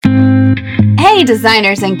Hey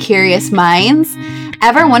designers and curious minds,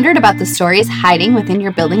 ever wondered about the stories hiding within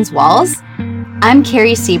your building's walls? I'm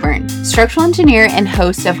Carrie Seaburn, structural engineer and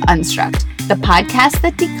host of Unstruct, the podcast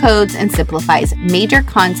that decodes and simplifies major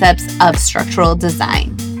concepts of structural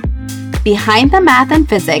design. Behind the math and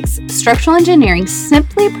physics, structural engineering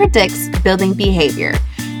simply predicts building behavior.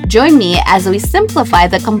 Join me as we simplify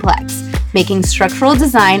the complex, making structural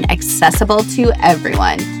design accessible to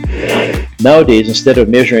everyone. Nowadays, instead of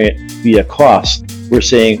measuring it via cost, we're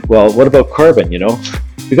saying, well, what about carbon,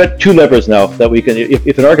 We've got two levers now that we can,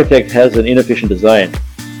 if an architect has an inefficient design,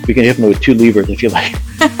 we can hit them with two levers, if you like.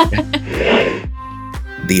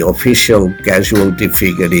 The official casualty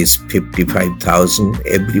figure is 55,000.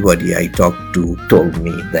 Everybody I talked to told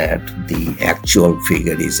me that the actual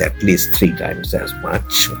figure is at least 3 times as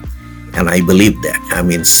much. And I believe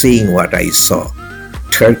that. Seeing what I saw,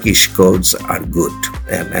 Turkish codes are good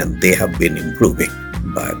and they have been improving,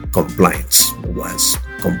 but compliance was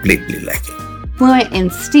completely lacking. Fluent in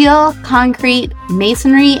steel, concrete,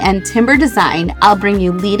 masonry, and timber design, I'll bring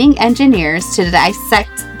you leading engineers to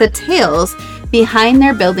dissect the tales behind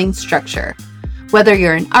their building structure. Whether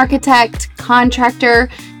you're an architect, contractor,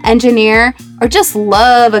 engineer, or just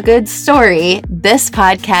love a good story, this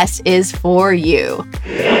podcast is for you.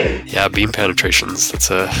 Yeah, beam penetrations.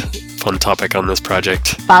 That's a fun topic on this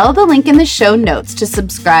project. Follow the link in the show notes to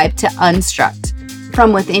subscribe to Unstruct.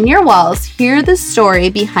 From within your walls, hear the story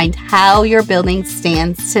behind how your building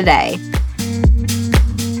stands today.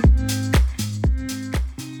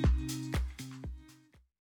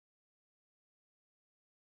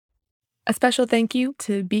 A special thank you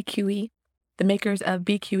to BQE, the makers of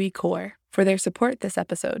BQE Core, for their support this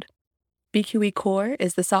episode. BQE Core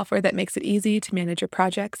is the software that makes it easy to manage your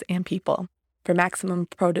projects and people for maximum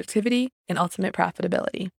productivity and ultimate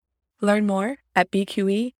profitability. Learn more at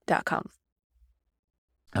bqe.com.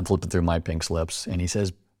 I'm flipping through my pink slips, and he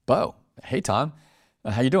says, Bo, hey, Tom,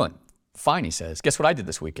 how you doing? Fine, he says. Guess what I did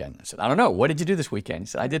this weekend? I said, I don't know. What did you do this weekend? He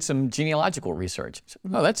said, I did some genealogical research. I said,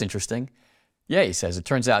 oh, that's interesting. Yeah, he says, it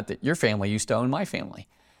turns out that your family used to own my family.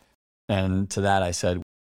 And to that I said,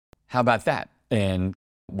 how about that? And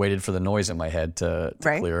waited for the noise in my head to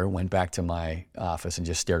clear, went back to my office and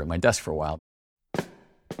just stared at my desk for a while.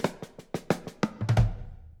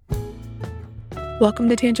 Welcome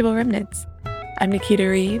to Tangible Remnants. I'm Nikita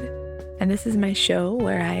Reed, and this is my show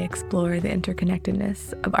where I explore the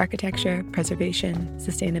interconnectedness of architecture, preservation,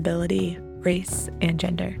 sustainability, race, and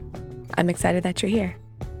gender. I'm excited that you're here,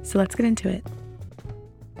 so let's get into it.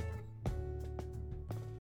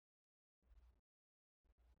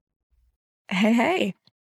 Hey.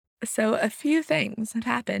 So a few things have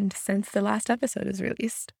happened since the last episode was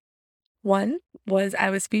released. One was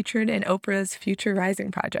I was featured in Oprah's Future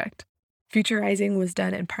Rising project. Future Rising was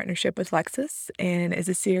done in partnership with Lexus and is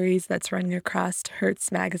a series that's running across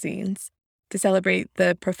Hertz magazines to celebrate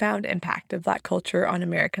the profound impact of Black culture on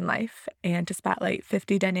American life and to spotlight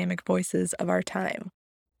 50 dynamic voices of our time.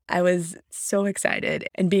 I was so excited,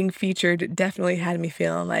 and being featured definitely had me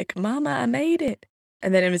feeling like, Mama, I made it.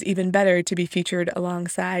 And then it was even better to be featured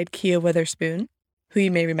alongside Kia Witherspoon, who you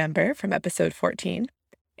may remember from episode 14.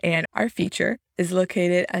 And our feature is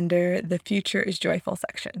located under the Future is Joyful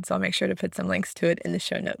section. So I'll make sure to put some links to it in the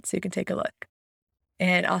show notes so you can take a look.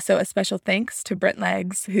 And also a special thanks to Brent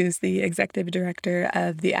Leggs, who's the executive director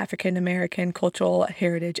of the African American Cultural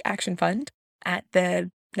Heritage Action Fund at the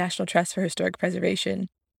National Trust for Historic Preservation,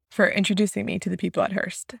 for introducing me to the people at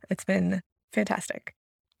Hearst. It's been fantastic.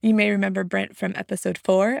 You may remember Brent from episode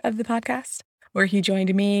 4 of the podcast, where he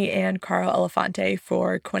joined me and Carl Elefante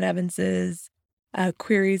for Quinn Evans's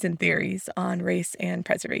Queries and Theories on Race and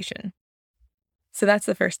Preservation. So that's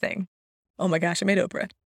the first thing. Oh my gosh, I made Oprah.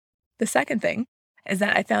 The second thing is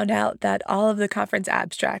that I found out that all of the conference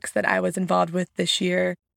abstracts that I was involved with this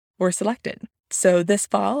year were selected. So this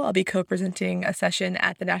fall, I'll be co-presenting a session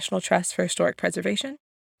at the National Trust for Historic Preservation,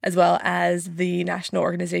 as well as the National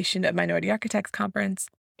Organization of Minority Architects Conference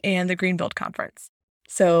and the Greenbuild Conference.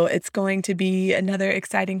 So it's going to be another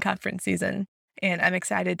exciting conference season, and I'm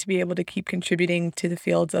excited to be able to keep contributing to the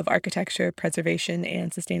fields of architecture, preservation,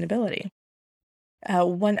 and sustainability.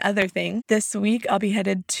 One other thing, this week I'll be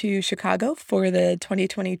headed to Chicago for the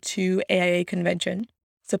 2022 AIA convention.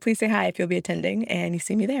 So please say hi if you'll be attending and you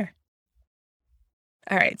see me there.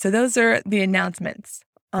 All right, so those are the announcements.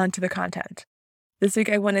 On to the content. This week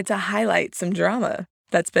I wanted to highlight some drama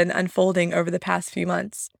that's been unfolding over the past few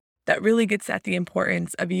months that really gets at the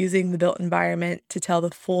importance of using the built environment to tell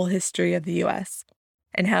the full history of the U.S.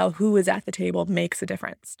 and how who is at the table makes a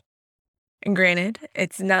difference. And granted,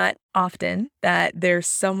 it's not often that there's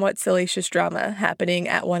somewhat salacious drama happening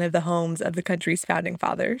at one of the homes of the country's founding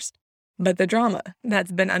fathers, But the drama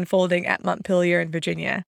that's been unfolding at Montpelier in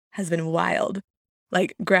Virginia has been wild.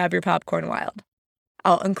 Like, grab your popcorn wild.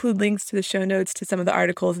 I'll include links to the show notes to some of the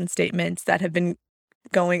articles and statements that have been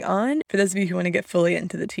going on for those of you who want to get fully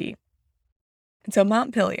into the tea. And so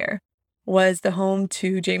Montpelier was the home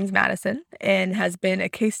to James Madison and has been a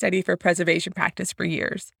case study for preservation practice for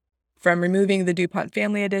years, from removing the DuPont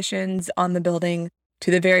family additions on the building to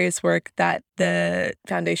the various work that the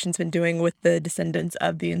foundation's been doing with the descendants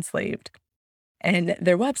of the enslaved. And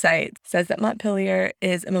their website says that Montpelier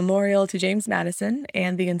is a memorial to James Madison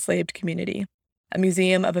and the enslaved community, a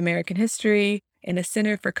museum of American history, and a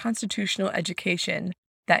center for constitutional education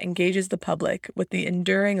that engages the public with the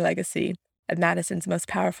enduring legacy of Madison's most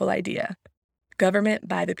powerful idea, government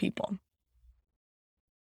by the people.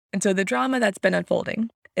 And so the drama that's been unfolding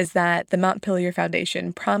is that the Montpelier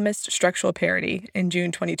Foundation promised structural parity in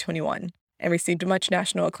June 2021 and received much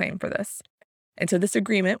national acclaim for this. And so this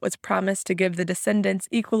agreement was promised to give the descendants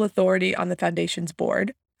equal authority on the foundation's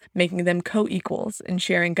board, making them co-equals in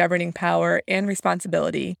sharing governing power and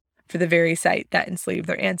responsibility for the very site that enslaved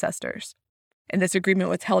their ancestors. And this agreement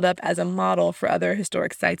was held up as a model for other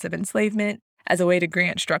historic sites of enslavement as a way to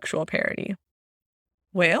grant structural parity.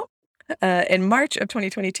 Well, in March of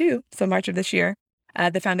 2022, so March of this year,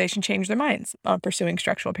 the foundation changed their minds on pursuing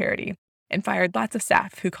structural parity and fired lots of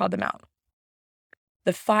staff who called them out.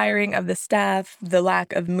 The firing of the staff, the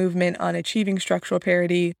lack of movement on achieving structural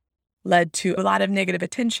parity led to a lot of negative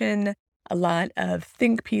attention, a lot of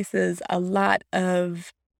think pieces, a lot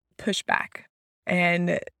of pushback.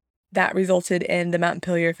 And that resulted in the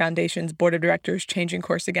Montpelier Foundation's board of directors changing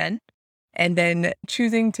course again and then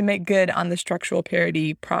choosing to make good on the structural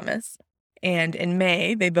parity promise. And in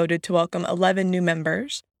May, they voted to welcome 11 new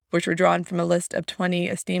members, which were drawn from a list of 20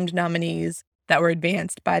 esteemed nominees that were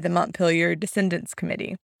advanced by the Montpelier Descendants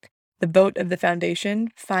Committee. The vote of the foundation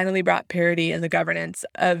finally brought parity in the governance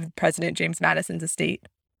of President James Madison's estate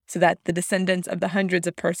so that the descendants of the hundreds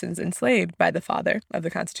of persons enslaved by the father of the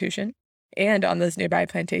Constitution and on those nearby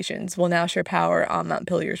plantations will now share power on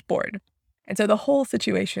Montpelier's board. And so the whole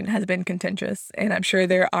situation has been contentious, and I'm sure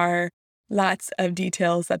there are lots of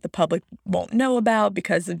details that the public won't know about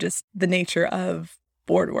because of just the nature of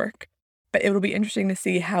board work. But it will be interesting to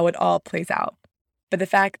see how it all plays out. But the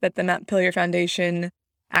fact that the Montpelier Foundation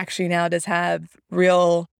actually now does have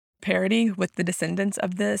real parity with the descendants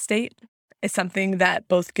of the estate is something that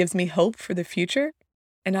both gives me hope for the future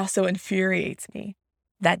and also infuriates me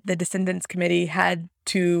that the Descendants Committee had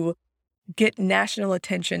to get national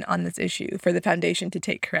attention on this issue for the foundation to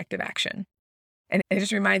take corrective action. And it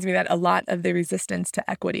just reminds me that a lot of the resistance to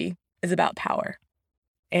equity is about power.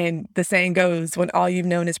 And the saying goes, when all you've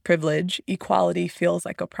known is privilege, equality feels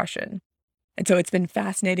like oppression. And so it's been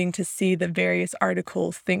fascinating to see the various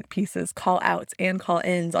articles, think pieces, call outs, and call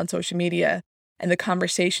ins on social media and the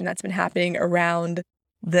conversation that's been happening around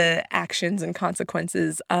the actions and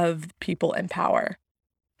consequences of people in power.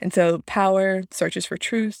 And so power, searches for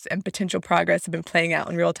truth, and potential progress have been playing out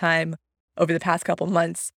in real time over the past couple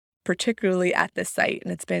months, particularly at this site.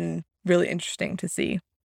 And it's been really interesting to see.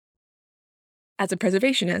 As a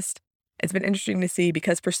preservationist, it's been interesting to see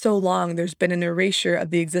because for so long there's been an erasure of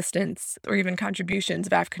the existence or even contributions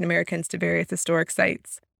of African Americans to various historic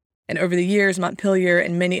sites. And over the years, Montpelier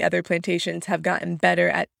and many other plantations have gotten better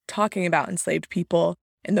at talking about enslaved people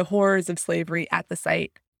and the horrors of slavery at the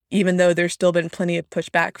site, even though there's still been plenty of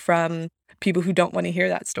pushback from people who don't want to hear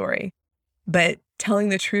that story. But telling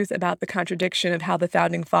the truth about the contradiction of how the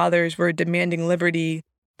founding fathers were demanding liberty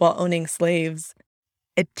while owning slaves,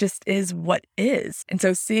 it just is what is. And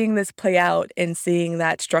so seeing this play out and seeing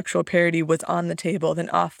that structural parity was on the table, then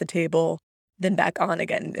off the table, then back on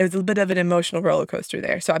again, it was a bit of an emotional roller coaster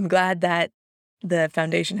there. So I'm glad that the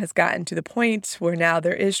foundation has gotten to the point where now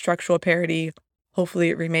there is structural parity. Hopefully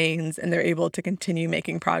it remains and they're able to continue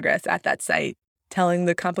making progress at that site, telling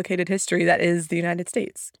the complicated history that is the United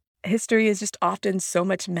States. History is just often so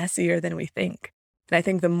much messier than we think. And I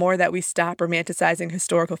think the more that we stop romanticizing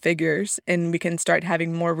historical figures and we can start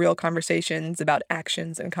having more real conversations about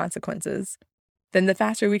actions and consequences, then the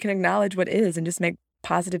faster we can acknowledge what is and just make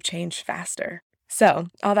positive change faster. So,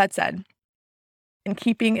 all that said, in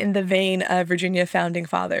keeping in the vein of Virginia founding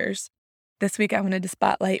fathers, this week I wanted to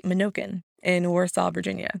spotlight Monoken in Warsaw,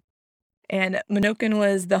 Virginia. And Monoken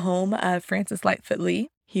was the home of Francis Lightfoot Lee.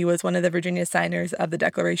 He was one of the Virginia signers of the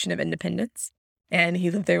Declaration of Independence. And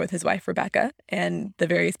he lived there with his wife, Rebecca, and the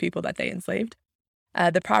various people that they enslaved.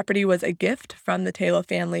 The property was a gift from the Taylor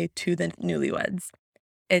family to the newlyweds.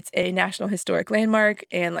 It's a National Historic Landmark,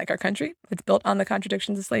 and like our country, it's built on the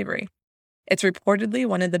contradictions of slavery. It's reportedly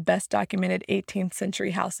one of the best documented 18th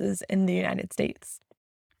century houses in the United States.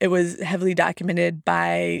 It was heavily documented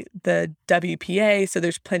by the WPA, so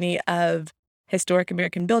there's plenty of historic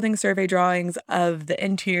American building survey drawings of the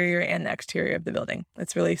interior and the exterior of the building.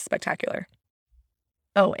 It's really spectacular.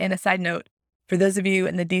 Oh, and a side note, for those of you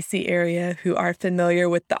in the DC area who are familiar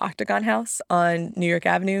with the Octagon House on New York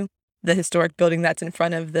Avenue, the historic building that's in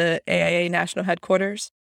front of the AIA National Headquarters,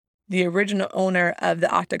 the original owner of the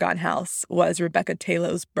Octagon House was Rebecca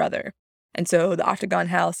Taylor's brother. And so the Octagon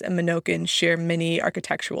House and Menokin share many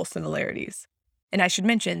architectural similarities. And I should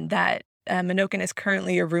mention that Menokin is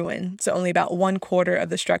currently a ruin, so only about 1/4 of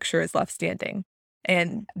the structure is left standing.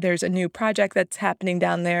 And there's a new project that's happening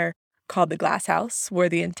down there called the Glass House, where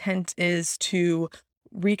the intent is to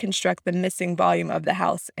reconstruct the missing volume of the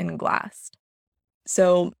house in glass.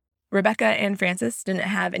 So Rebecca and Francis didn't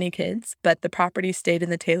have any kids, but the property stayed in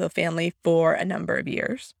the Taylor family for a number of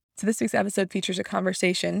years. So this week's episode features a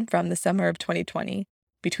conversation from the summer of 2020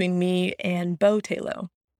 between me and Bo Taylor.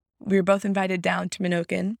 We were both invited down to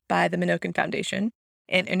Menokin by the Menokin Foundation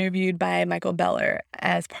and interviewed by Michael Beller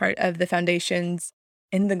as part of the Foundation's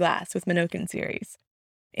In the Glass with Menokin series.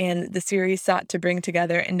 And the series sought to bring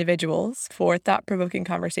together individuals for thought-provoking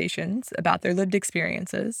conversations about their lived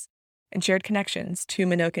experiences and shared connections to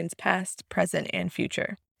Menokin's past, present, and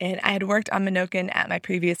future. And I had worked on Menokin at my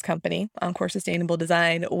previous company, Encore Sustainable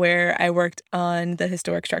Design, where I worked on the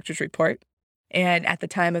Historic Structures Report. And at the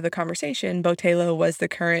time of the conversation, Bo Taylor was the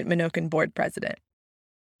current Menokin board president.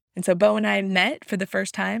 And so Bo and I met for the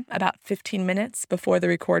first time about 15 minutes before the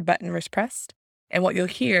record button was pressed. And what you'll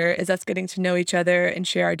hear is us getting to know each other and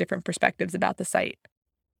share our different perspectives about the site.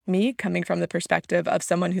 Me coming from the perspective of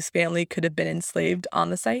someone whose family could have been enslaved on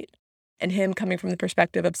the site, and him coming from the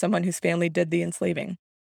perspective of someone whose family did the enslaving.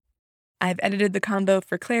 I've edited the combo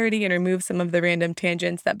for clarity and removed some of the random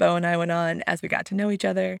tangents that Bo and I went on as we got to know each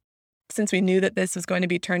other. Since we knew that this was going to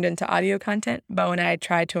be turned into audio content, Bo and I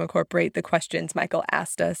tried to incorporate the questions Michael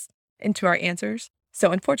asked us into our answers.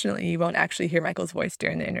 So unfortunately, you won't actually hear Michael's voice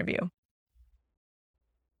during the interview.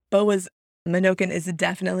 Menokin is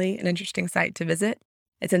definitely an interesting site to visit.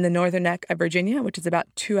 It's in the northern neck of Virginia, which is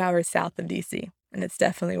about 2 hours south of DC, and it's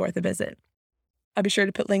definitely worth a visit. I'll be sure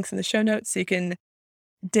to put links in the show notes so you can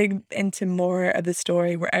dig into more of the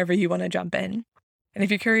story wherever you want to jump in. And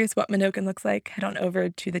if you're curious what Menokin looks like, head on over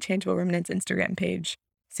to the Tangible Remnants Instagram page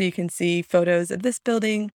so you can see photos of this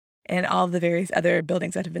building and all of the various other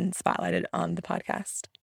buildings that have been spotlighted on the podcast.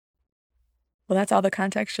 Well, that's all the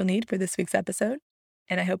context you'll need for this week's episode,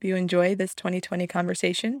 and I hope you enjoy this 2020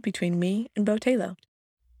 conversation between me and Bo Taylor.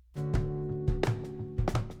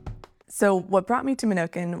 So what brought me to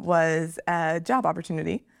Menokin was a job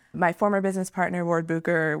opportunity. My former business partner, Ward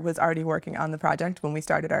Bucher, was already working on the project when we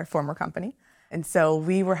started our former company. And so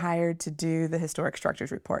we were hired to do the historic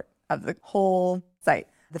structures report of the whole site.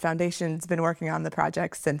 The foundation's been working on the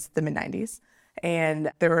project since the mid-90s.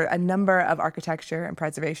 And there were a number of architecture and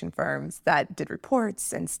preservation firms that did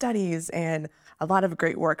reports and studies and a lot of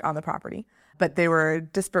great work on the property. But they were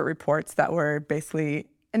disparate reports that were basically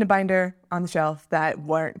in a binder on the shelf that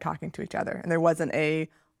weren't talking to each other. And there wasn't a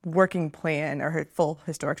working plan or a full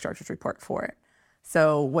historic structures report for it.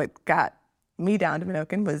 So what got me down to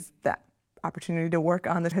Menokin was that opportunity to work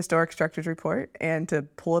on the historic structures report and to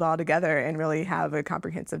pull it all together and really have a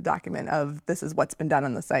comprehensive document of this is what's been done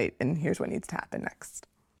on the site and here's what needs to happen next.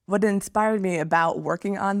 What inspired me about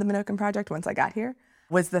working on the Menokin project once I got here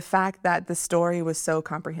was the fact that the story was so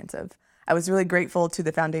comprehensive. I was really grateful to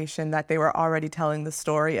the foundation that they were already telling the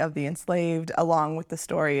story of the enslaved along with the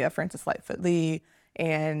story of Francis Lightfoot Lee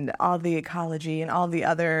and all the ecology and all the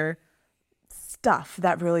other stuff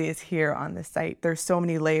that really is here on this site. There's so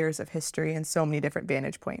many layers of history and so many different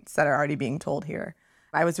vantage points that are already being told here.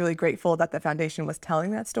 I was really grateful that the foundation was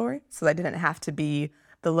telling that story so I didn't have to be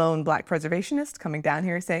the lone Black preservationist coming down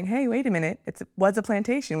here saying, hey, wait a minute, it was a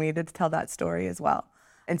plantation. We needed to tell that story as well.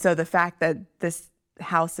 And so the fact that this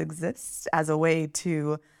house exists as a way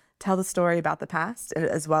to tell the story about the past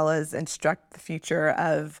as well as instruct the future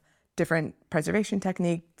of different preservation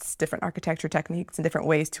techniques, different architecture techniques, and different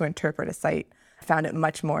ways to interpret a site, I found it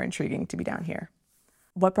much more intriguing to be down here.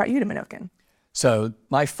 What brought you to Menokin? So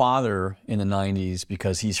my father in the 90s,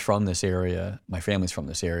 because he's from this area, my family's from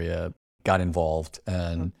this area, got involved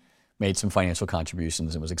and made some financial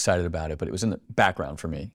contributions and was excited about it, but it was in the background for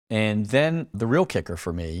me. And then the real kicker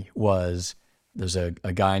for me was there's a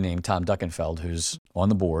guy named Tom Duckenfeld who's on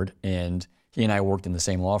the board, and he and I worked in the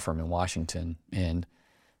same law firm in Washington. And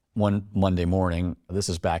one Monday morning, this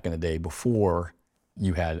is back in the day before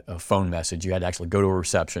you had a phone message, you had to actually go to a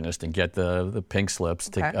receptionist and get the pink slips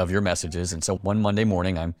of your messages. And so one Monday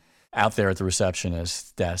morning, I'm out there at the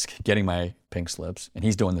receptionist's desk getting my pink slips, and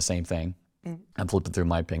he's doing the same thing. I'm flipping through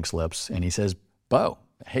my pink slips, and he says, Bo,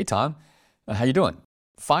 hey, Tom, how you doing?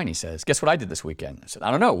 Fine, he says. Guess what I did this weekend? I said,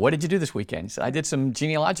 I don't know. What did you do this weekend? He said, I did some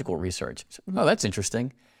genealogical research. I said, oh, that's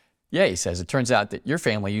interesting. Yeah, he says, it turns out that your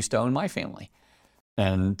family used to own my family.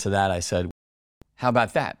 And to that I said, how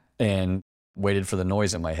about that? And waited for the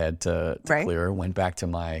noise in my head to clear, went back to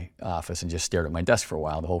my office and just stared at my desk for a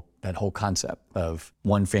while. That whole concept of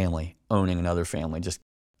one family owning another family just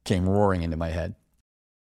came roaring into my head.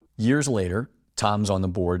 Years later, Tom's on the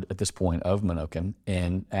board at this point of Menoken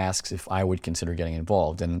and asks if I would consider getting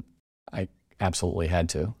involved. And I absolutely had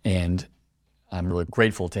to. And I'm really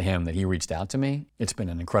grateful to him that he reached out to me. It's been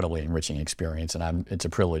an incredibly enriching experience, and it's a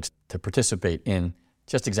privilege to participate in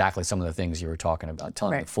just exactly some of the things you were talking about,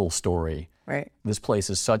 telling the full story. Right. This place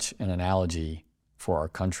is such an analogy for our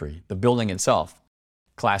country. The building itself,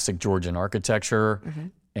 classic Georgian architecture,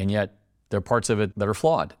 and yet there are parts of it that are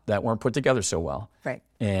flawed, that weren't put together so well. Right.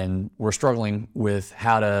 And we're struggling with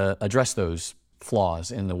how to address those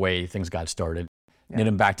flaws in the way things got started, knit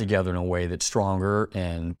them back together in a way that's stronger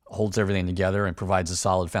and holds everything together and provides a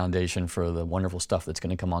solid foundation for the wonderful stuff that's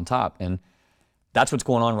going to come on top. And that's what's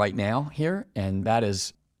going on right now here. And that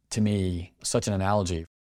is, to me, such an analogy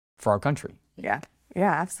for our country. Yeah,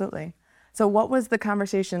 absolutely. So what was the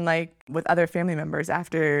conversation like with other family members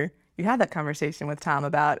after you had that conversation with Tom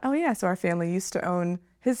about, oh yeah, so our family used to own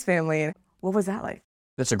his family? What was that like?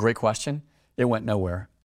 That's a great question. It went nowhere.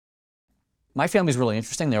 My family's really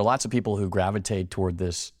interesting. There are lots of people who gravitate toward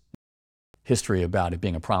this history about it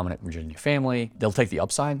being a prominent Virginia family. They'll take the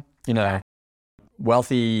upside,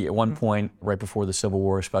 wealthy at one point, right before the Civil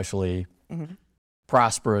War especially,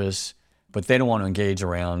 prosperous, but they don't want to engage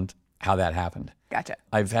around how that happened. Gotcha.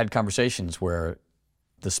 I've had conversations where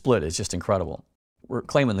the split is just incredible. We're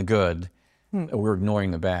claiming the good, we're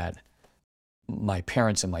ignoring the bad. My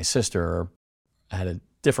parents and my sister had a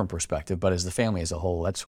different perspective, but as the family as a whole,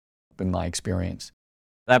 that's been my experience.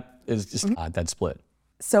 That is just odd, that split.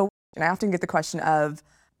 So, and I often get the question of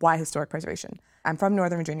why historic preservation? I'm from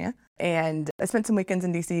Northern Virginia, and I spent some weekends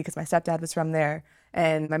in DC because my stepdad was from there,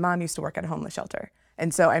 and my mom used to work at a homeless shelter.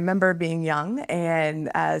 And so I remember being young and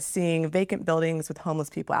seeing vacant buildings with homeless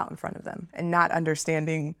people out in front of them and not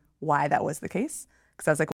understanding why that was the case. Because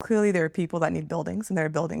I was like, well, clearly there are people that need buildings and there are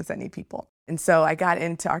buildings that need people. And so I got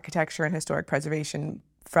into architecture and historic preservation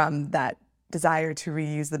from that desire to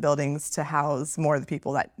reuse the buildings to house more of the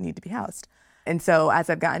people that need to be housed. And so as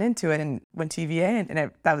I've gotten into it and went to UVA,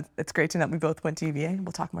 and it's great to know we both went to UVA.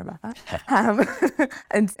 We'll talk more about that.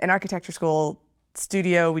 And in architecture school,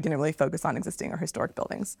 studio, we didn't really focus on existing or historic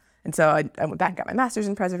buildings. And so I went back and got my master's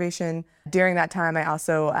in preservation. During that time, I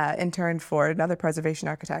also interned for another preservation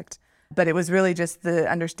architect. But it was really just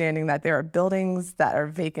the understanding that there are buildings that are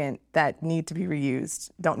vacant that need to be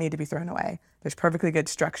reused, don't need to be thrown away. There's perfectly good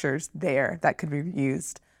structures there that could be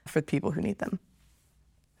reused for the people who need them.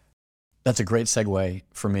 That's a great segue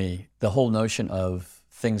for me. The whole notion of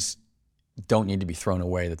things don't need to be thrown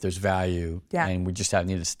away, that there's value, and we just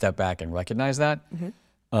need to step back and recognize that.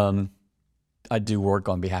 I do work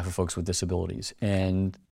on behalf of folks with disabilities,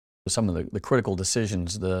 and some of the critical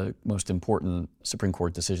decisions, the most important Supreme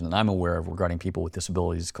Court decision that I'm aware of regarding people with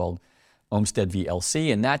disabilities is called Olmstead v.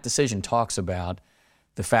 LC, and that decision talks about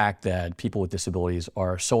the fact that people with disabilities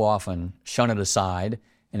are so often shunned aside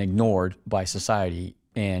and ignored by society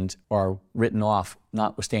and are written off,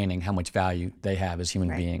 notwithstanding how much value they have as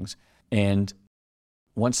human beings. And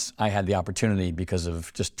once I had the opportunity, because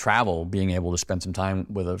of just travel, being able to spend some time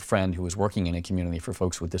with a friend who was working in a community for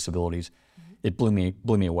folks with disabilities, it blew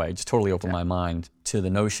me away. Just totally opened my mind to the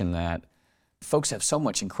notion that folks have so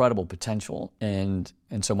much incredible potential. And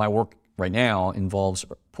so my work right now involves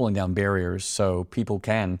pulling down barriers so people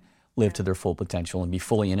can live to their full potential and be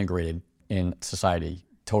fully integrated in society,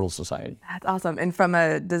 total society. That's awesome. And from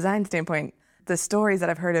a design standpoint, the stories that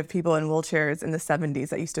I've heard of people in wheelchairs in the 70s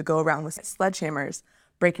that used to go around with sledgehammers,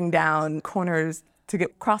 breaking down corners to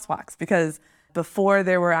get crosswalks, because before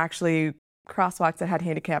there were actually crosswalks that had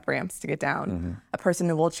handicap ramps to get down, a person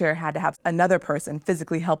in a wheelchair had to have another person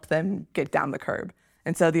physically help them get down the curb.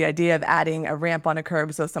 And so the idea of adding a ramp on a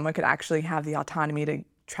curb so someone could actually have the autonomy to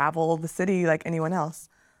travel the city like anyone else,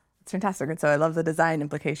 it's fantastic. And so I love the design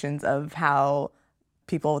implications of how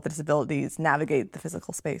people with disabilities navigate the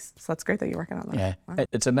physical space. So that's great that you're working on that. Yeah, wow.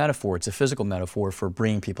 It's a metaphor. It's a physical metaphor for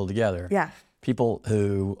bringing people together. Yeah. People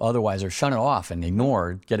who otherwise are shunned off and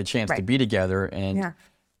ignored get a chance to be together, and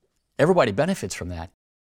everybody benefits from that.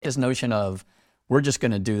 This notion of we're just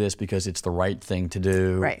going to do this because it's the right thing to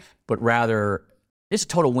do, but rather it's a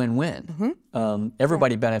total win-win.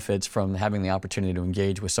 Everybody benefits from having the opportunity to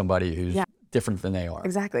engage with somebody who's different than they are.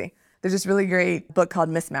 Exactly. There's this really great book called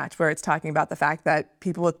Mismatch, where it's talking about the fact that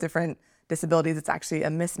people with different disabilities, it's actually a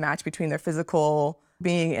mismatch between their physical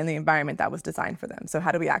being and the environment that was designed for them. So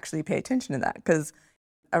how do we actually pay attention to that? Because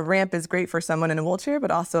a ramp is great for someone in a wheelchair, but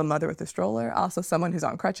also a mother with a stroller, also someone who's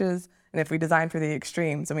on crutches. And if we design for the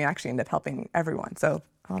extremes, then we actually end up helping everyone. So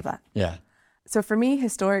all of that. Yeah. So for me,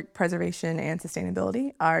 historic preservation and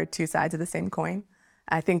sustainability are two sides of the same coin.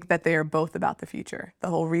 I think that they are both about the future. The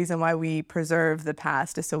whole reason why we preserve the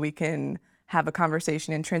past is so we can have a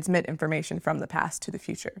conversation and transmit information from the past to the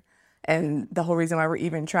future. And the whole reason why we're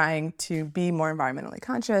even trying to be more environmentally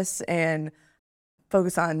conscious and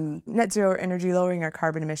focus on net zero energy, lowering our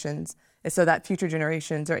carbon emissions, is so that future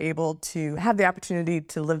generations are able to have the opportunity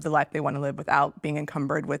to live the life they want to live without being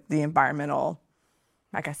encumbered with the environmental,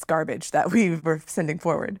 I guess, garbage that we were sending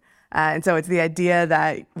forward. And so it's the idea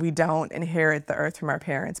that we don't inherit the earth from our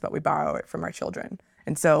parents, but we borrow it from our children.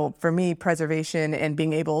 And so for me, preservation and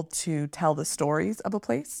being able to tell the stories of a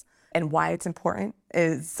place and why it's important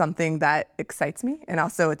is something that excites me. And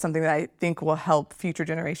also it's something that I think will help future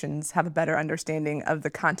generations have a better understanding of the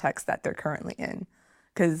context that they're currently in.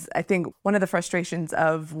 Because I think one of the frustrations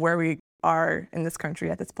of where we are in this country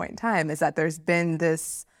at this point in time is that there's been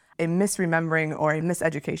a misremembering or a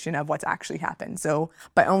miseducation of what's actually happened. So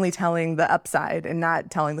by only telling the upside and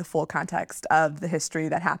not telling the full context of the history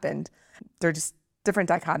that happened, they're just different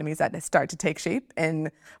dichotomies that start to take shape,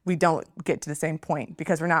 and we don't get to the same point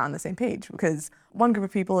because we're not on the same page. Because one group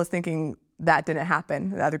of people is thinking that didn't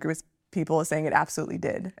happen, the other group of people is saying it absolutely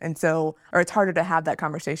did. And so, or it's harder to have that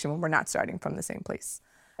conversation when we're not starting from the same place.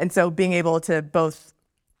 And so being able to both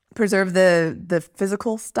preserve the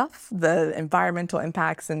physical stuff, the environmental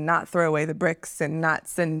impacts, and not throw away the bricks and not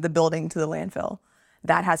send the building to the landfill,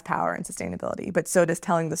 that has power and sustainability. But so does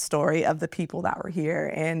telling the story of the people that were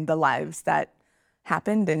here and the lives that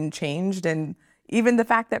happened and changed. And even the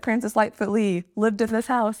fact that Francis Lightfoot Lee lived in this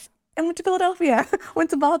house and went to Philadelphia,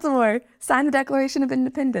 went to Baltimore, signed the Declaration of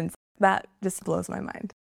Independence. That just blows my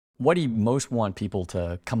mind. What do you most want people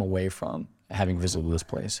to come away from having visited this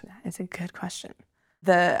place? It's a good question.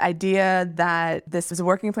 The idea that this was a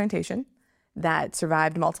working plantation that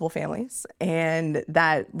survived multiple families and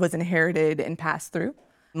that was inherited and passed through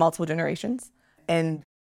multiple generations, and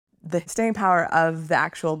the staying power of the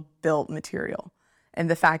actual built material, and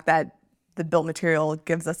the fact that the built material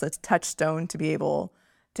gives us a touchstone to be able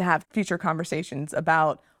to have future conversations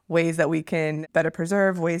about ways that we can better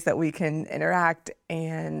preserve, ways that we can interact,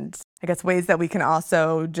 and I guess ways that we can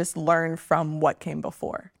also just learn from what came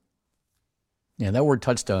before. Yeah, that word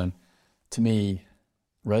touchstone to me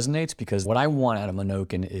resonates because what I want out of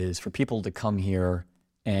Menoken is for people to come here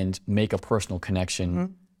and make a personal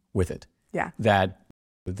connection with it. Yeah. That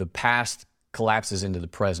the past collapses into the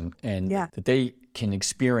present and that they can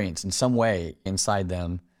experience in some way inside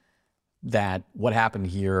them that what happened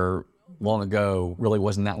here long ago really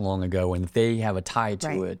wasn't that long ago, and that they have a tie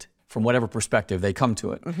to it from whatever perspective they come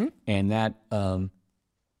to it. And that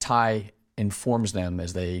tie informs them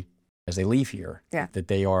as they leave here, that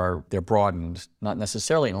they're broadened, not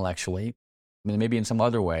necessarily intellectually, but maybe in some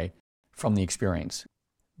other way from the experience.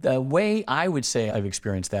 The way I would say I've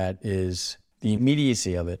experienced that is the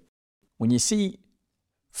immediacy of it. When you see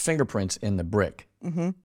fingerprints in the brick,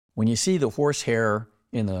 when you see the horsehair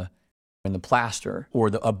in the plaster,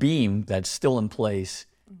 or a beam that's still in place,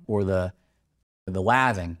 or the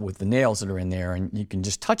lathing with the nails that are in there, and you can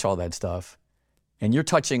just touch all that stuff, and you're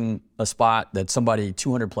touching a spot that somebody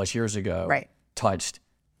 200 plus years ago touched,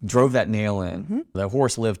 drove that nail in. The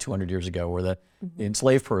horse lived 200 years ago, or the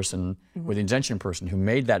enslaved person, or the indentured person who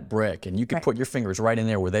made that brick, and you could put your fingers right in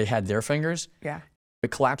there where they had their fingers. It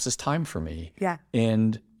collapses time for me.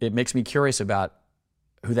 And it makes me curious about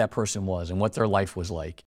who that person was and what their life was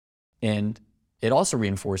like. And it also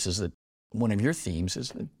reinforces that one of your themes is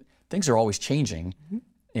that things are always changing,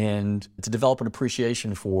 and to develop an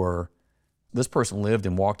appreciation for this person lived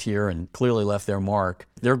and walked here and clearly left their mark.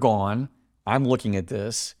 They're gone. I'm looking at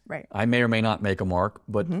this. I may or may not make a mark,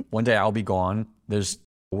 but one day I'll be gone.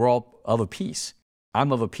 We're all of a piece.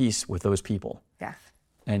 I'm of a piece with those people.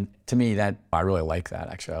 And to me, I really like that,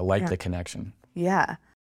 actually. I like the connection.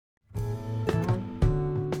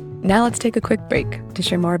 Now let's take a quick break to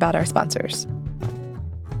share more about our sponsors.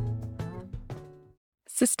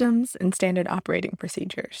 Systems and standard operating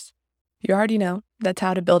procedures. You already know that's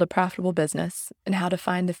how to build a profitable business and how to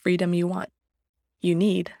find the freedom you want. You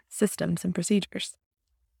need systems and procedures.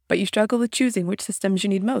 But you struggle with choosing which systems you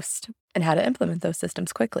need most and how to implement those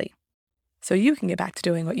systems quickly, so you can get back to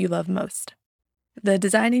doing what you love most. The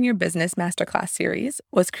Designing Your Business Masterclass series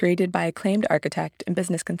was created by acclaimed architect and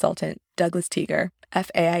business consultant Douglas Teager,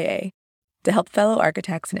 FAIA, to help fellow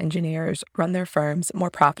architects and engineers run their firms more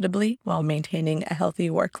profitably while maintaining a healthy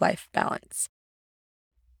work-life balance.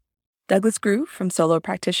 Douglas grew from solo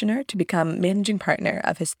practitioner to become managing partner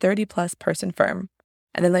of his 30-plus person firm,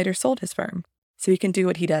 and then later sold his firm so he can do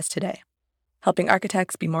what he does today, helping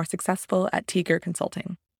architects be more successful at Tiger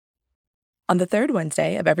Consulting. On the third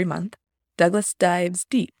Wednesday of every month, Douglas dives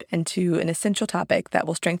deep into an essential topic that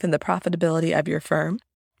will strengthen the profitability of your firm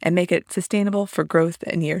and make it sustainable for growth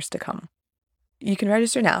in years to come. You can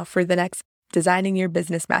register now for the next Designing Your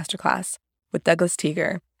Business Masterclass with Douglas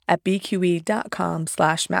Tiger at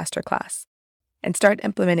bqe.com/masterclass and start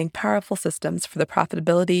implementing powerful systems for the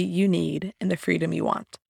profitability you need and the freedom you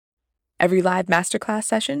want. Every live masterclass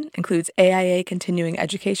session includes AIA continuing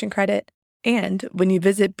education credit, and when you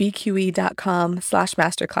visit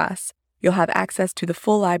bqe.com/masterclass, you'll have access to the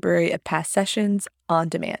full library of past sessions on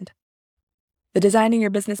demand. The Designing Your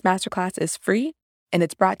Business Masterclass is free, and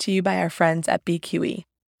it's brought to you by our friends at BQE,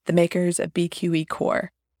 the makers of BQE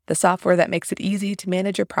Core, the software that makes it easy to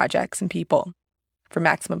manage your projects and people for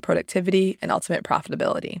maximum productivity and ultimate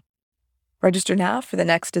profitability. Register now for the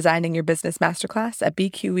next Designing Your Business Masterclass at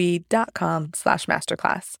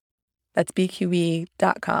bqe.com/masterclass. That's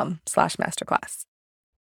bqe.com/masterclass.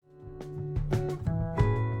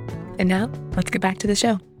 And now, let's get back to the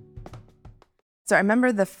show. So I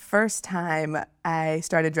remember the first time I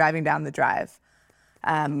started driving down the drive,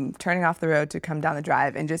 turning off the road to come down the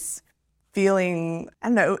drive and just feeling, I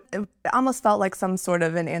don't know, it almost felt like some sort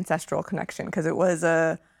of an ancestral connection because it was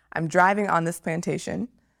I'm driving on this plantation,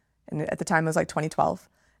 and at the time it was like 2012,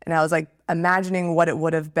 and I was like imagining what it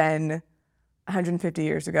would have been 150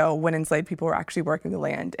 years ago when enslaved people were actually working the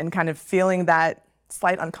land and kind of feeling that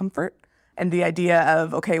slight uncomfort and the idea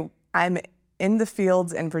of, okay, I'm in the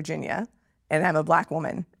fields in Virginia and I'm a Black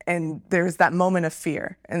woman. And there's that moment of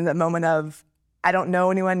fear and the moment of, I don't know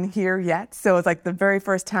anyone here yet. So it's like the very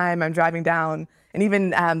first time I'm driving down, and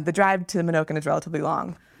even the drive to Menoken is relatively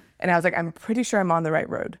long. And I was like, I'm pretty sure I'm on the right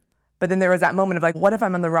road. But then there was that moment of like, what if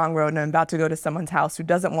I'm on the wrong road and I'm about to go to someone's house who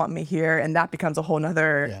doesn't want me here? And that becomes a whole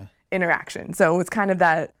nother interaction. So it's kind of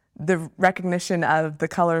that, the recognition of the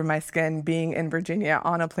color of my skin being in Virginia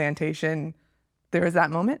on a plantation, there was that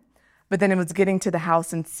moment. But then it was getting to the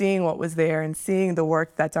house and seeing what was there and seeing the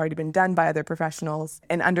work that's already been done by other professionals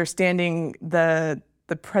and understanding the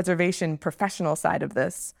preservation professional side of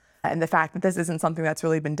this and the fact that this isn't something that's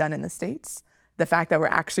really been done in the States. The fact that we're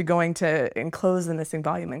actually going to enclose the missing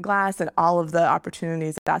volume in glass and all of the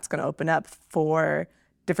opportunities that's going to open up for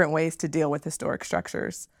different ways to deal with historic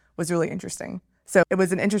structures was really interesting. So it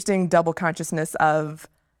was an interesting double consciousness of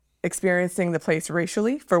experiencing the place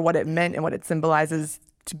racially for what it meant and what it symbolizes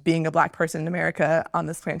to being a Black person in America on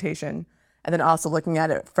this plantation, and then also looking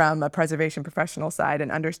at it from a preservation professional side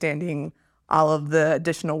and understanding all of the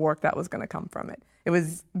additional work that was going to come from it. It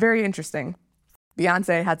was very interesting.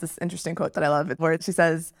 Beyonce has this interesting quote that I love where she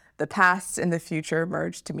says, "The past and the future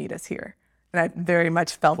merge to meet us here." And I very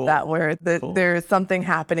much felt that where there's something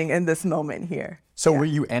happening in this moment here. So were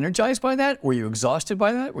you energized by that? Were you exhausted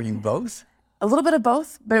by that? Were you both? A little bit of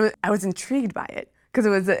both, but I was intrigued by it because it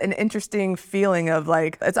was an interesting feeling of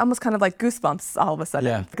like, it's almost kind of like goosebumps all of a sudden.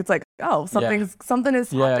 Yeah. It's like, oh, something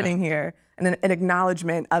is happening here, and an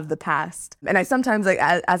acknowledgement of the past. And I sometimes, like,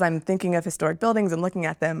 as I'm thinking of historic buildings and looking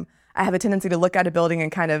at them, I have a tendency to look at a building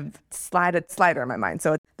and kind of slide a slider in my mind.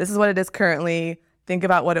 So this is what it is currently. Think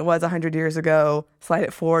about what it was 100 years ago, slide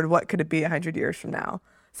it forward. What could it be 100 years from now?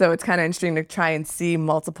 So it's kind of interesting to try and see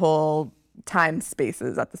multiple time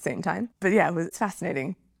spaces at the same time. But yeah, it was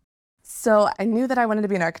fascinating. So I knew that I wanted to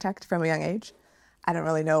be an architect from a young age. I don't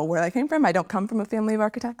really know where that came from. I don't come from a family of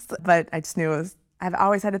architects, but I just knew I've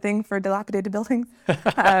always had a thing for dilapidated buildings.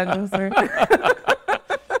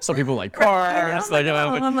 Some people like cars,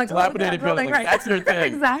 dilapidated buildings. Right. That's your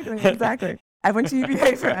thing. Exactly. I went to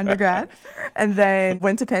UVA for undergrad and then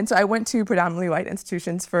went to Penn. So I went to predominantly white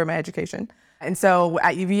institutions for my education. And so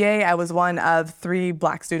at UVA, I was one of 3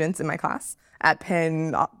 Black students in my class. At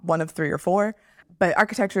Penn, one of 3 or 4. But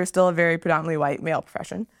architecture is still a very predominantly white male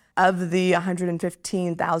profession. Of the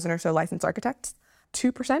 115,000 or so licensed architects,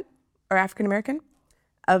 2% are African American.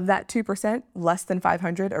 Of that 2%, less than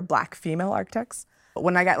 500 are Black female architects.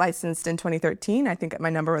 When I got licensed in 2013, I think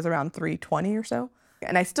my number was around 320 or so.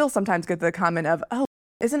 And I still sometimes get the comment of, oh,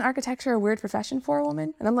 isn't architecture a weird profession for a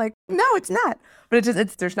woman? And I'm like, no, it's not. But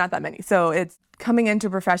there's not that many. So it's coming into a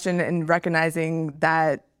profession and recognizing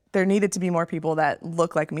that there needed to be more people that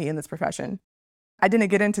look like me in this profession. I didn't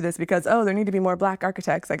get into this because, there need to be more Black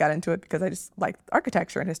architects. I got into it because I just like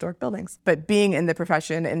architecture and historic buildings. But being in the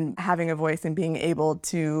profession and having a voice and being able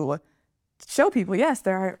to show people, yes,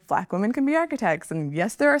 there are Black women can be architects, and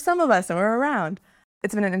yes, there are some of us, and we're around.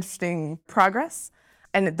 It's been an interesting progress,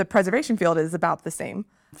 and the preservation field is about the same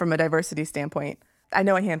from a diversity standpoint. I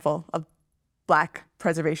know a handful of Black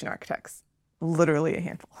preservation architects, literally a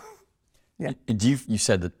handful. Yeah. And you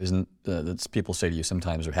said that that people say to you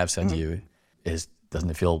sometimes, or have said to you, doesn't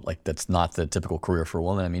it feel like that's not the typical career for a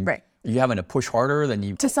woman? I mean, right. Are you having to push harder than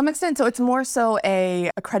you? To some extent. So it's more so a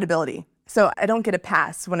credibility. So I don't get a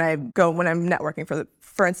pass when I'm networking.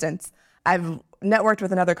 For instance, I've networked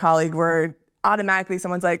with another colleague where automatically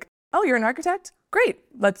someone's like, "Oh, you're an architect? Great."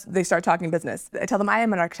 They start talking business. I tell them I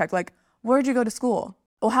am an architect. Like, where'd you go to school?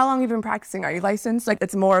 Well, how long have you been practicing? Are you licensed? Like,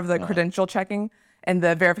 it's more of the credential checking and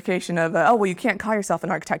the verification of, you can't call yourself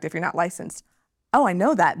an architect if you're not licensed. Oh, I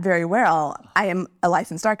know that very well. I am a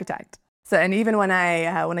licensed architect. So, and even when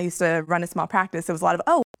I used to run a small practice, it was a lot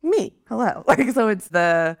of, me, hello. So it's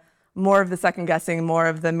the more of the second guessing, more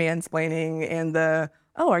of the mansplaining, and the,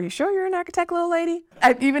 are you sure you're an architect, little lady?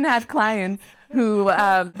 I've even had clients who,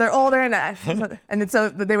 they're older, and so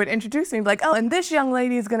they would introduce me, like, and this young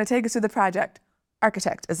lady is going to take us through the project.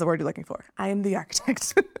 Architect is the word you're looking for. I am the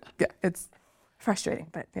architect. Yeah, it's frustrating,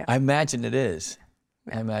 but yeah. I imagine it is.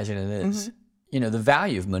 Mm-hmm. The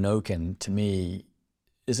value of Menoken to me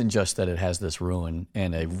isn't just that it has this ruin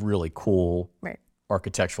and a really cool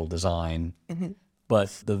architectural design,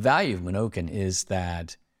 but the value of Menoken is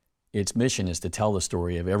that its mission is to tell the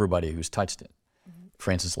story of everybody who's touched it. Mm-hmm.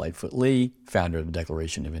 Francis Lightfoot Lee, founder of the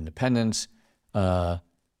Declaration of Independence, but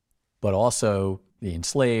also the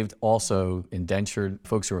enslaved, also indentured,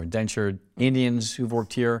 folks who are indentured, Indians who've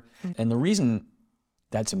worked here. Mm-hmm. And the reason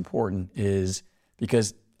that's important is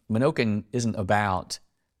because Menoken isn't about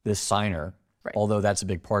this signer, although that's a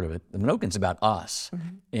big part of it. The Menoken's about us. Mm-hmm.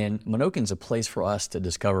 And Menoken's a place for us to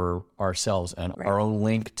discover ourselves and our own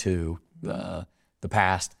link to the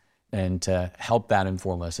past, and to help that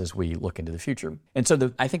inform us as we look into the future. And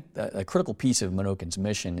so I think a critical piece of Menoken's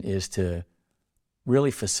mission is to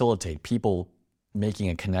really facilitate people making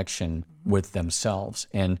a connection with themselves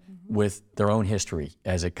and with their own history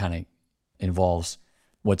as it kind of involves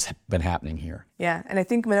what's been happening here. Yeah, and I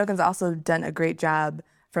think Menoken's also done a great job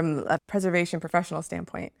from a preservation professional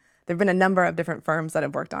standpoint. There have been a number of different firms that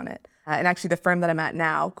have worked on it. And actually the firm that I'm at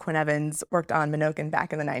now, Quinn Evans, worked on Menoken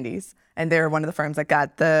back in the 90s. And they're one of the firms that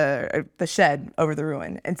got the shed over the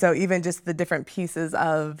ruin. And so even just the different pieces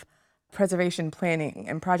of preservation planning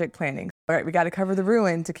and project planning. All right, we got to cover the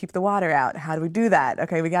ruin to keep the water out. How do we do that?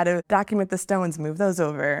 Okay, we got to document the stones, move those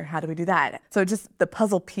over. How do we do that? So just the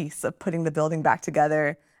puzzle piece of putting the building back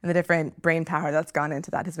together and the different brain power that's gone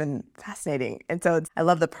into that has been fascinating. And so I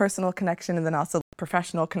love the personal connection and then also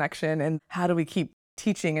professional connection, and how do we keep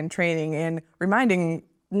teaching and training and reminding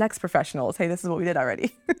next professionals, hey, this is what we did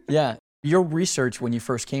already. Yeah. Your research when you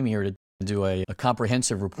first came here to do a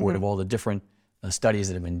comprehensive report of all the different studies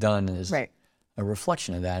that have been done is a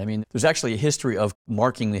reflection of that. I mean, there's actually a history of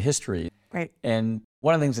marking the history. Right. And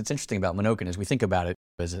one of the things that's interesting about Menoken is we think about it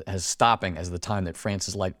as stopping as the time that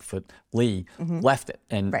Francis Lightfoot Lee left it.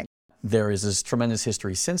 And there is this tremendous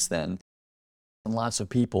history since then. And lots of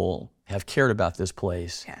people have cared about this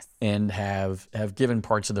place and have given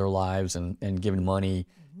parts of their lives and given money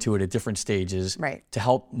to it at different stages to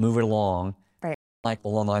help move it along. Like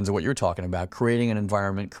along the lines of what you're talking about, creating an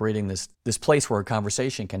environment, creating this place where a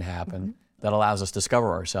conversation can happen that allows us to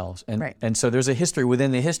discover ourselves. And so there's a history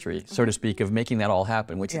within the history, so to speak, of making that all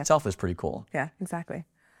happen, which itself is pretty cool. Yeah, exactly.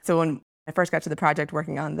 So when I first got to the project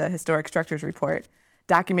working on the historic structures report,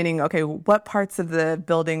 documenting, okay, what parts of the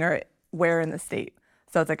building are where in the state?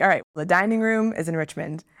 So it's like, all right, the dining room is in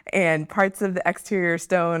Richmond, and parts of the exterior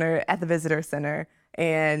stone are at the visitor center.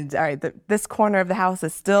 And all right, this corner of the house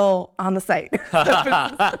is still on the site.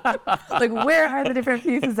 Like, where are the different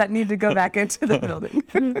pieces that need to go back into the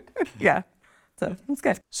building? Yeah, so it's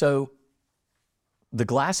good. So the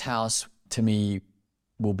glass house, to me,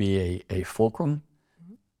 will be a fulcrum,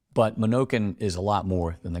 but Menoken is a lot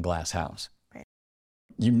more than the glass house. Right.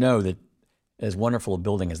 You know that as wonderful a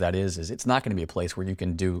building as that is it's not going to be a place where you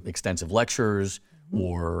can do extensive lectures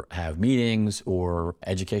or have meetings or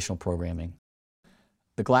educational programming.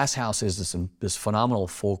 The glass house is this phenomenal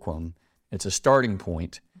fulcrum. It's a starting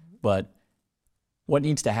point, but what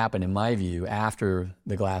needs to happen, in my view, after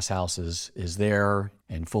the glass house is there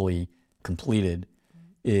and fully completed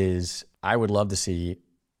is I would love to see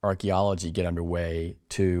archaeology get underway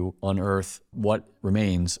to unearth what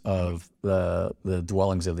remains of the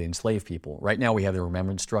dwellings of the enslaved people. Right now we have the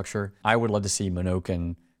remembrance structure. I would love to see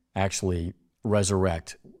Menoken actually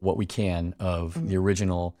resurrect what we can of the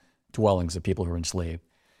original dwellings of people who were enslaved.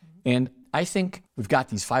 And I think we've got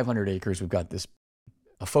these 500 acres, we've got this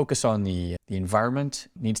a focus on the environment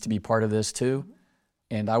needs to be part of this too.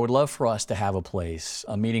 And I would love for us to have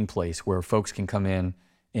a meeting place where folks can come in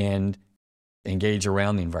and engage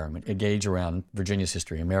around the environment, engage around Virginia's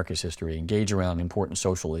history, America's history, engage around important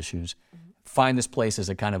social issues. Find this place as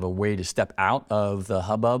a kind of a way to step out of the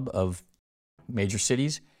hubbub of major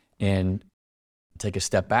cities and take a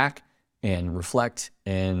step back and reflect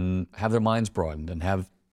and have their minds broadened and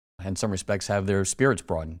in some respects, have their spirits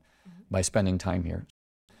broadened by spending time here.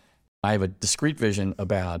 I have a discrete vision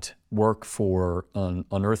about work for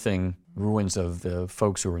unearthing ruins of the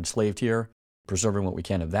folks who were enslaved here, preserving what we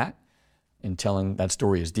can of that, and telling that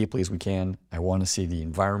story as deeply as we can. I want to see the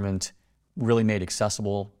environment really made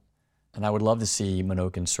accessible, and I would love to see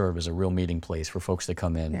Menoken serve as a real meeting place for folks to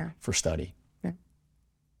come in for study. Yeah.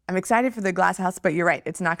 I'm excited for the Glass House, but you're right.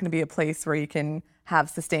 It's not going to be a place where you can have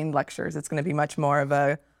sustained lectures. It's going to be much more of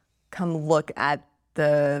a come look at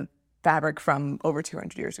the fabric from over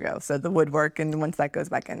 200 years ago. So the woodwork, and once that goes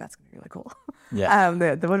back in, that's going to be really cool. Yeah.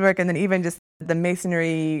 The woodwork, and then even just the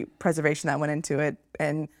masonry preservation that went into it.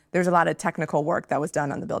 And there's a lot of technical work that was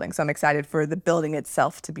done on the building. So I'm excited for the building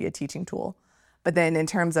itself to be a teaching tool. But then in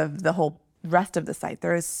terms of the whole rest of the site,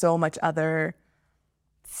 there is so much other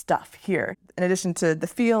stuff here. In addition to the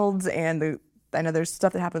fields and I know there's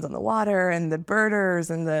stuff that happens on the water and the birders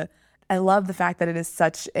and I love the fact that it is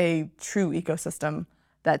such a true ecosystem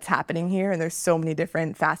that's happening here. And there's so many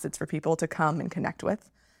different facets for people to come and connect with.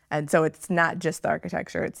 And so it's not just the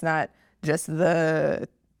architecture. It's not just the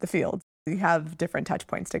fields. You have different touch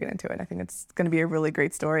points to get into it. I think it's going to be a really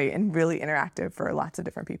great story and really interactive for lots of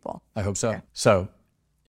different people. I hope so. Yeah. So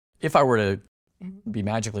if I were to be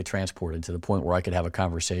magically transported to the point where I could have a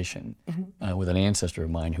conversation with an ancestor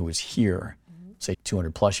of mine who was here, say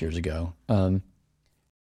 200 plus years ago, of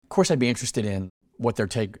course I'd be interested in what their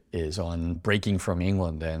take is on breaking from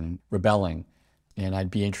England and rebelling. And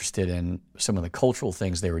I'd be interested in some of the cultural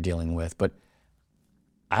things they were dealing with. But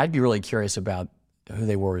I'd be really curious about who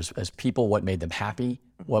they were as people, what made them happy,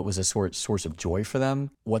 what was a source of joy for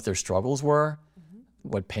them, what their struggles were,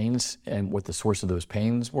 what pains and what the source of those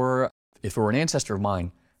pains were. If it were an ancestor of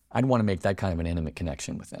mine, I'd want to make that kind of an intimate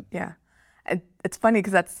connection with them. Yeah. And it's funny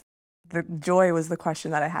because the joy was the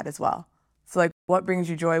question that I had as well. So like, what brings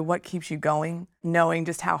you joy? What keeps you going? Knowing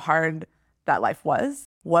just how hard that life was.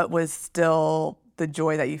 What was still the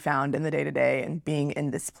joy that you found in the day-to-day and being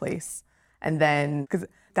in this place? And then, because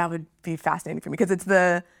that would be fascinating for me, because it's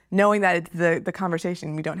the knowing that it's the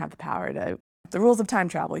conversation. We don't have the power to, the rules of time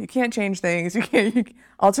travel. You can't change things.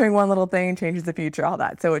 Altering one little thing changes the future, all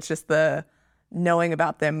that. So it's just the knowing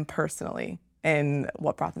about them personally and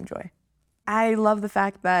what brought them joy. I love the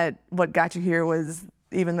fact that what got you here was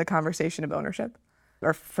even the conversation of ownership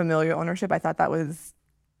or familial ownership. I thought that was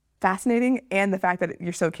fascinating, and the fact that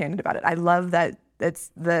you're so candid about it. I love that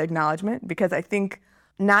it's the acknowledgement, because I think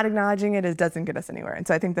not acknowledging it doesn't get us anywhere. And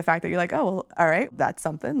so I think the fact that you're like, oh, well, all right, that's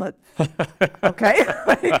something. Okay.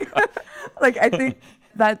 like I think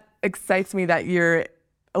that excites me that you're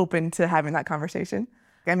open to having that conversation.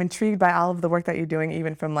 I'm intrigued by all of the work that you're doing,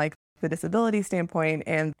 even from like the disability standpoint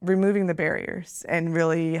and removing the barriers and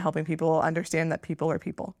really helping people understand that people are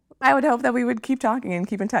people. I would hope that we would keep talking and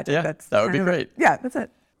keep in touch. Yeah, that would be great. Yeah, that's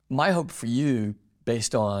it. My hope for you,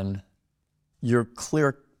 based on your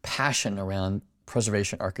clear passion around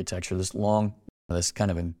preservation architecture, this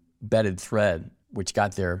kind of embedded thread, which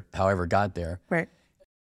got there, however got there. Right.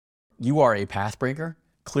 You are a path breaker,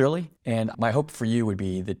 clearly. And my hope for you would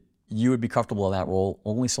be that you would be comfortable in that role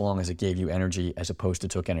only so long as it gave you energy as opposed to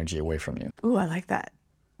took energy away from you. Ooh, I like that.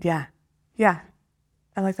 Yeah. Yeah.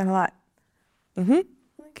 I like that a lot. Thank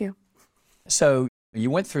you. So you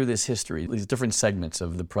went through this history, these different segments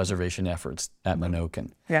of the preservation efforts at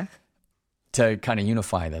Menoken. Yeah. To kind of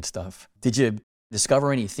unify that stuff. Did you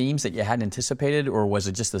discover any themes that you hadn't anticipated, or was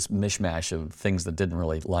it just this mishmash of things that didn't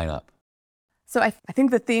really line up? So I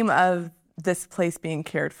think the theme of this place being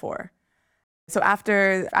cared for. So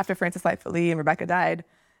after Frances Lightfoot Lee and Rebecca died,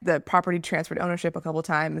 the property transferred ownership a couple of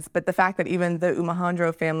times, but the fact that even the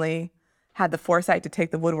Umahundro family had the foresight to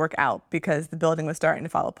take the woodwork out because the building was starting to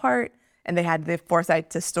fall apart, and they had the foresight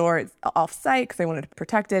to store it off-site because they wanted to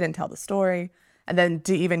protect it and tell the story, and then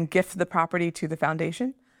to even gift the property to the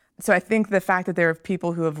foundation. So I think the fact that there are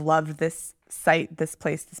people who have loved this site, this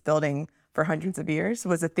place, this building for hundreds of years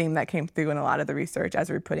was a theme that came through in a lot of the research as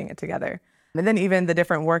we were putting it together. And then even the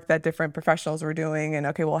different work that different professionals were doing, and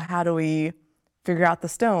okay, well, how do we figure out the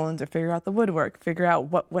stones or figure out the woodwork, figure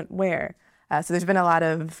out what went where? So there's been a lot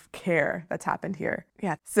of care that's happened here.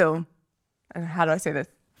 Yeah, so how do I say this?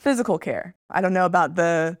 Physical care. I don't know about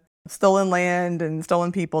the stolen land and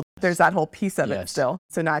stolen people. There's that whole piece of it still.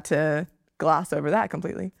 So not to gloss over that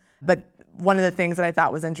completely. But one of the things that I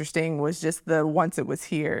thought was interesting was just once it was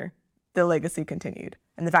here, the legacy continued.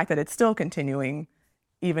 And the fact that it's still continuing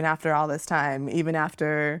even after all this time, even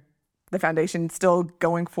after the foundation still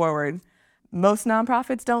going forward. Most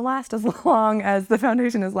nonprofits don't last as long as the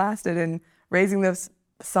foundation has lasted, and raising those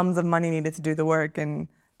sums of money needed to do the work and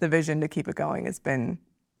the vision to keep it going has been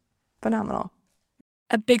phenomenal.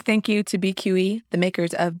 A big thank you to BQE, the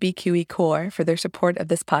makers of BQE Core, for their support of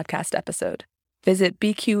this podcast episode. Visit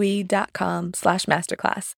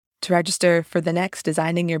bqe.com/masterclass to register for the next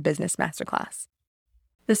Designing Your Business Masterclass.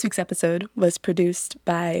 This week's episode was produced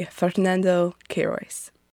by Fernando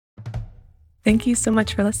Queiroz. Thank you so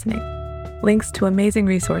much for listening. Links to amazing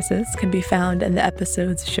resources can be found in the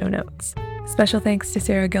episode's show notes. Special thanks to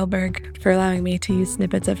Sarah Gilberg for allowing me to use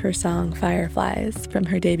snippets of her song Fireflies from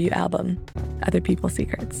her debut album, Other People's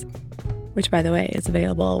Secrets, which, by the way, is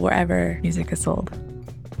available wherever music is sold.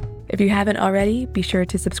 If you haven't already, be sure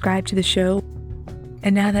to subscribe to the show.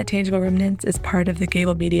 And now that Tangible Remnants is part of the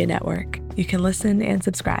Gable Media Network, you can listen and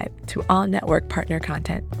subscribe to all network partner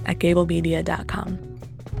content at gablemedia.com.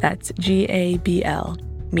 That's GABL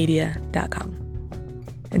media.com.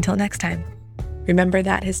 Until next time, remember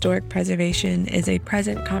that historic preservation is a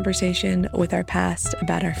present conversation with our past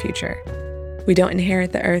about our future. We don't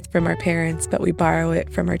inherit the earth from our parents, but we borrow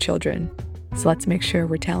it from our children. So let's make sure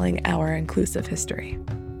we're telling our inclusive history.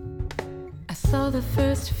 I saw the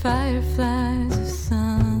first fireflies of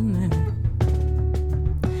summer,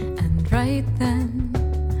 and right then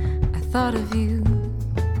I thought of you.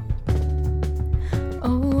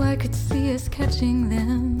 Oh, I could see us catching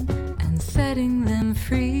them and setting them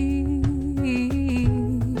free.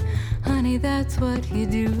 Honey, that's what you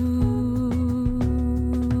do.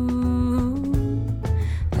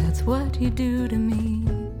 That's what you do to me.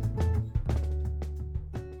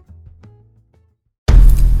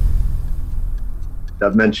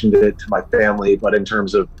 I've mentioned it to my family, but in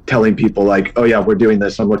terms of telling people like, oh yeah, we're doing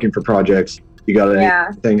this, I'm looking for projects, you got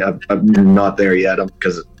anything? I'm not there yet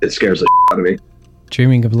because it scares the out of me.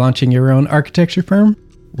 Dreaming of launching your own architecture firm?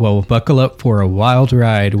 Well, buckle up for a wild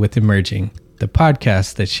ride with Emerging, the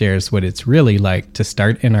podcast that shares what it's really like to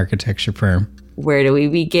start an architecture firm. Where do we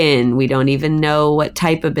begin? We don't even know what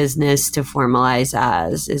type of business to formalize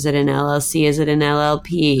as. Is it an LLC? Is it an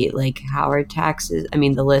LLP? Like, how are taxes? I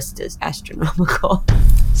mean, the list is astronomical.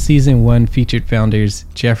 Season 1 featured founders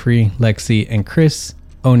Jeffrey, Lexi, and Chris,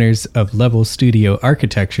 owners of Level Studio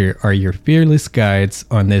Architecture, are your fearless guides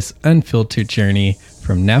on this unfiltered journey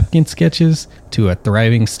from napkin sketches to a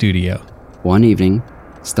thriving studio. One evening,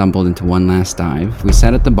 stumbled into one last dive, we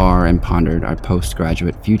sat at the bar and pondered our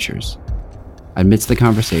postgraduate futures. Amidst the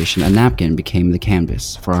conversation, a napkin became the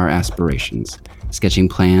canvas for our aspirations, sketching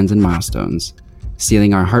plans and milestones,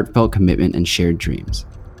 sealing our heartfelt commitment and shared dreams.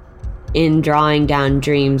 In drawing down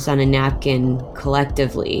dreams on a napkin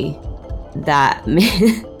collectively, that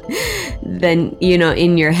then, you know,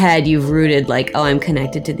 in your head, you've rooted like, oh, I'm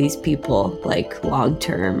connected to these people, like long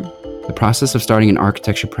term. The process of starting an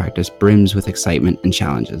architecture practice brims with excitement and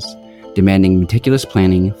challenges, demanding meticulous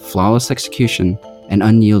planning, flawless execution, and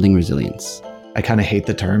unyielding resilience. I kind of hate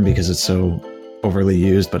the term because it's so overly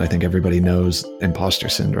used, but I think everybody knows imposter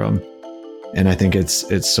syndrome. And I think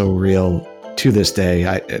it's so real to this day.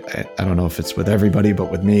 I don't know if it's with everybody, but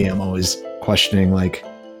with me, I'm always questioning like,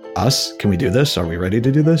 us? Can we do this? Are we ready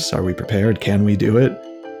to do this? Are we prepared? Can we do it?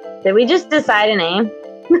 Did we just decide a name?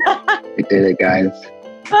 We did it, guys.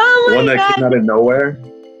 Oh my One that God. came out of nowhere.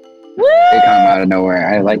 Woo! It came out of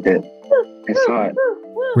nowhere. I liked it. I saw it.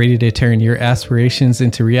 Ready to turn your aspirations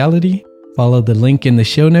into reality? Follow the link in the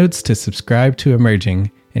show notes to subscribe to Emerging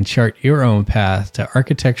and chart your own path to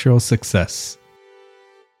architectural success.